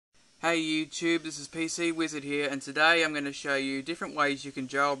Hey YouTube, this is PC Wizard here, and today I'm going to show you different ways you can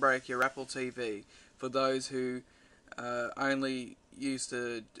jailbreak your Apple TV for those who only used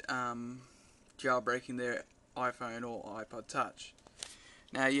to jailbreaking their iPhone or iPod Touch.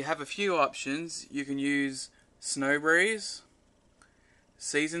 Now you have a few options. You can use Snowbreeze,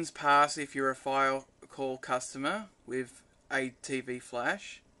 SeasonPass if you're a file call customer with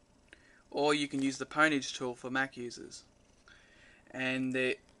ATVFlash, or you can use the PwnageTool for Mac users.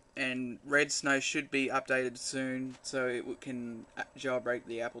 And Red Snow should be updated soon, so it can jailbreak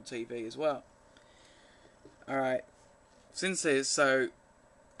the Apple TV as well. Alright, since they're so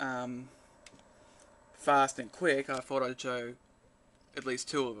fast and quick, I thought I'd show at least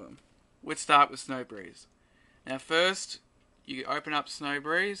two of them. Let's start with Snowbreeze. Now first, you open up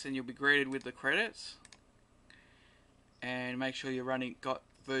Snowbreeze and you'll be greeted with the credits. And make sure you're got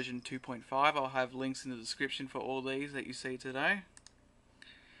version 2.5. I'll have links in the description for all these that you see today.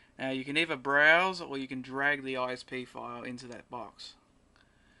 Now you can either browse or you can drag the ISP file into that box.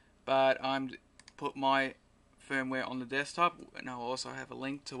 But I'm put my firmware on the desktop, and I'll also have a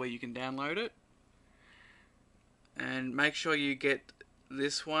link to where you can download it. And make sure you get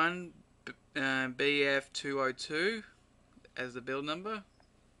this one, BF202, as the build number.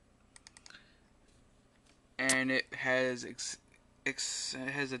 And it has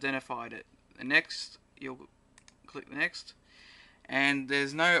identified it. Next, you'll click next. And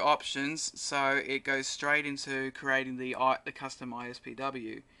there's no options, so it goes straight into creating the custom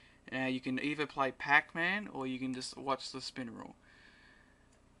ISPW. Now you can either play Pac-Man or you can just watch the spin rule.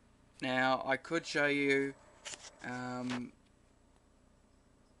 Now I could show you the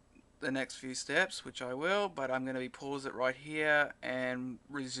next few steps, which I will, but I'm going to pause it right here and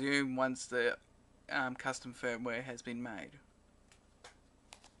resume once the custom firmware has been made.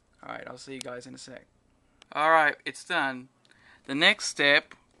 Alright, I'll see you guys in a sec. Alright, it's done. The next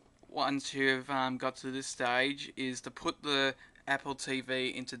step, once you've got to this stage, is to put the Apple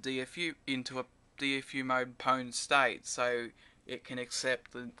TV into a DFU mode pwned state, so it can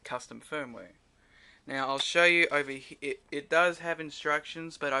accept the custom firmware. Now I'll show you over here. It does have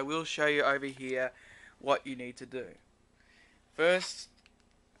instructions, but I will show you over here what you need to do. First,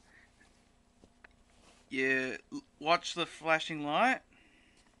 you watch the flashing light,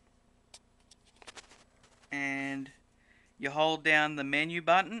 and you hold down the menu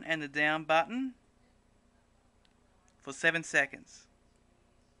button and the down button for 7 seconds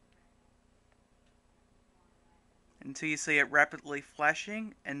until you see it rapidly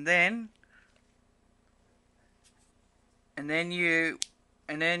flashing, and then you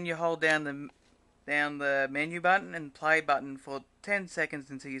hold down the menu button and play button for 10 seconds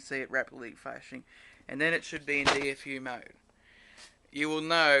until you see it rapidly flashing, and then it should be in DFU mode. You will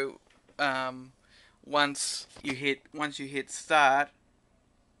know once you hit start,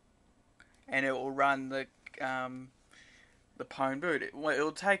 and it will run the pwn boot.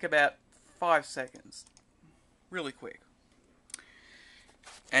 It'll take about 5 seconds, really quick.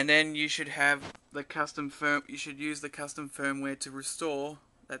 And then you should have the custom You should use the custom firmware to restore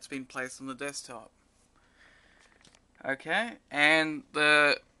that's been placed on the desktop. Okay, and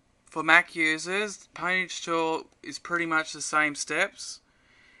for Mac users, PwnageTool is pretty much the same steps,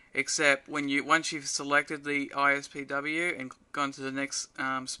 except once you've selected the ISPW and gone to the next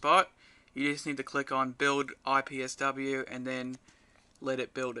spot, you just need to click on Build IPSW and then let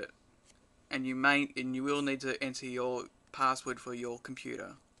it build it. And you will need to enter your password for your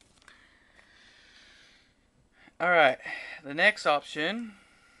computer. Alright, the next option,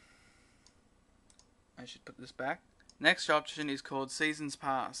 I should put this back. Next option is called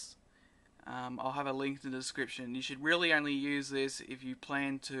SeasonPass. I'll have a link in the description. You should really only use this if you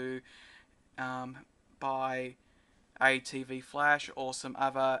plan to buy ATVFlash or some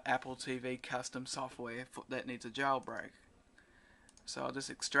other Apple TV custom software that needs a jailbreak. So I'll just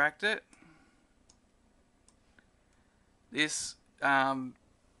extract it. This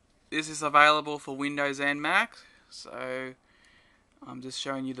is available for Windows and Mac, so I'm just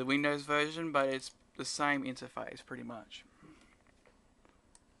showing you the Windows version, but it's the same interface pretty much.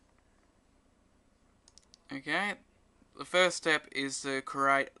 Okay, the first step is to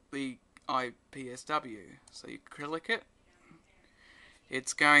create the IPSW. So you click it.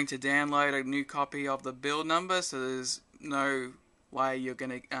 It's going to download a new copy of the build number, so there's no way you're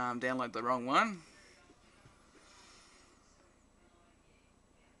going to download the wrong one.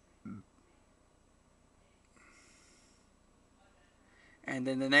 And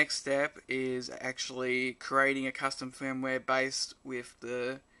then the next step is actually creating a custom firmware based with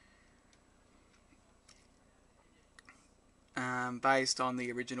the based on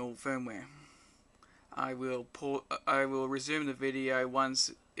the original firmware. I will resume the video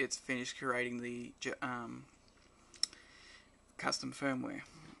once it's finished creating the custom firmware.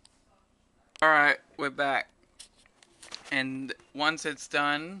 Alright, we're back. And once it's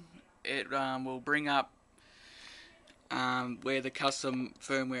done, it will bring up where the custom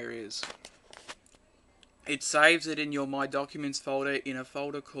firmware is. It saves it in your My Documents folder in a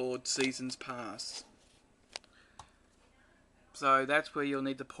folder called SeasonPass. So that's where you'll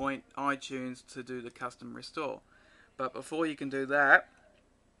need to point iTunes to do the custom restore. But before you can do that,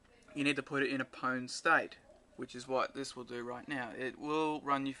 you need to put it in a pwned state, which is what this will do right now. It will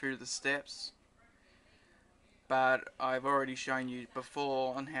run you through the steps, but I've already shown you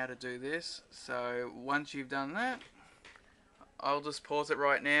before on how to do this. So once you've done that, I'll just pause it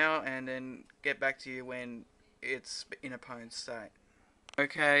right now and then get back to you when it's in a pwned state.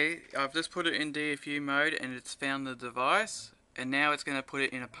 Okay, I've just put it in DFU mode and it's found the device, and now it's going to put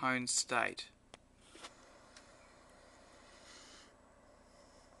it in a pwned state.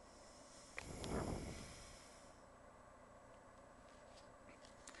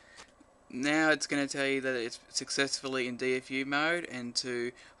 Now it's going to tell you that it's successfully in DFU mode, and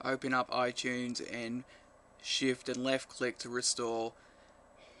to open up iTunes and shift and left click to restore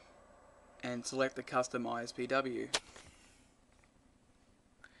and select the custom ISPW.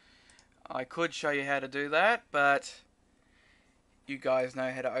 I could show you how to do that, but you guys know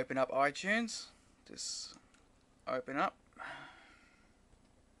how to open up iTunes. Just open up.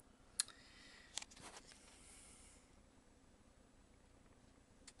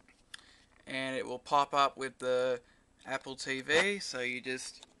 And it will pop up with the Apple TV, so you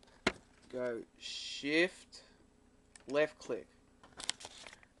just go shift left click.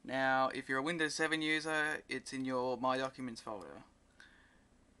 Now if you're a Windows 7 user, it's in your My Documents folder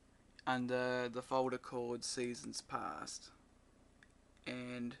under the folder called SeasonPass,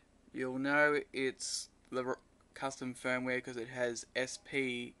 and you'll know it's the custom firmware because it has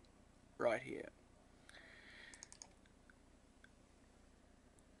SP right here.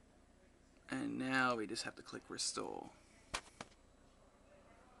 And now we just have to click restore.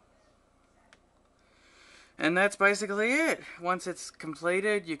 And that's basically it. Once it's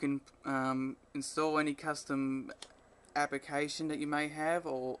completed, you can install any custom application that you may have,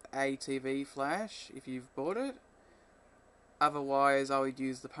 or ATVFlash if you've bought it. Otherwise, I would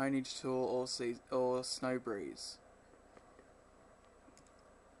use the PwnageTool or Snowbreeze.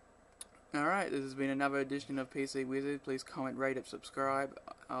 Alright, this has been another edition of PC Wizard. Please comment, rate, and subscribe.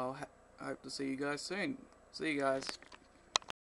 I'll hope to see you guys soon. See you guys.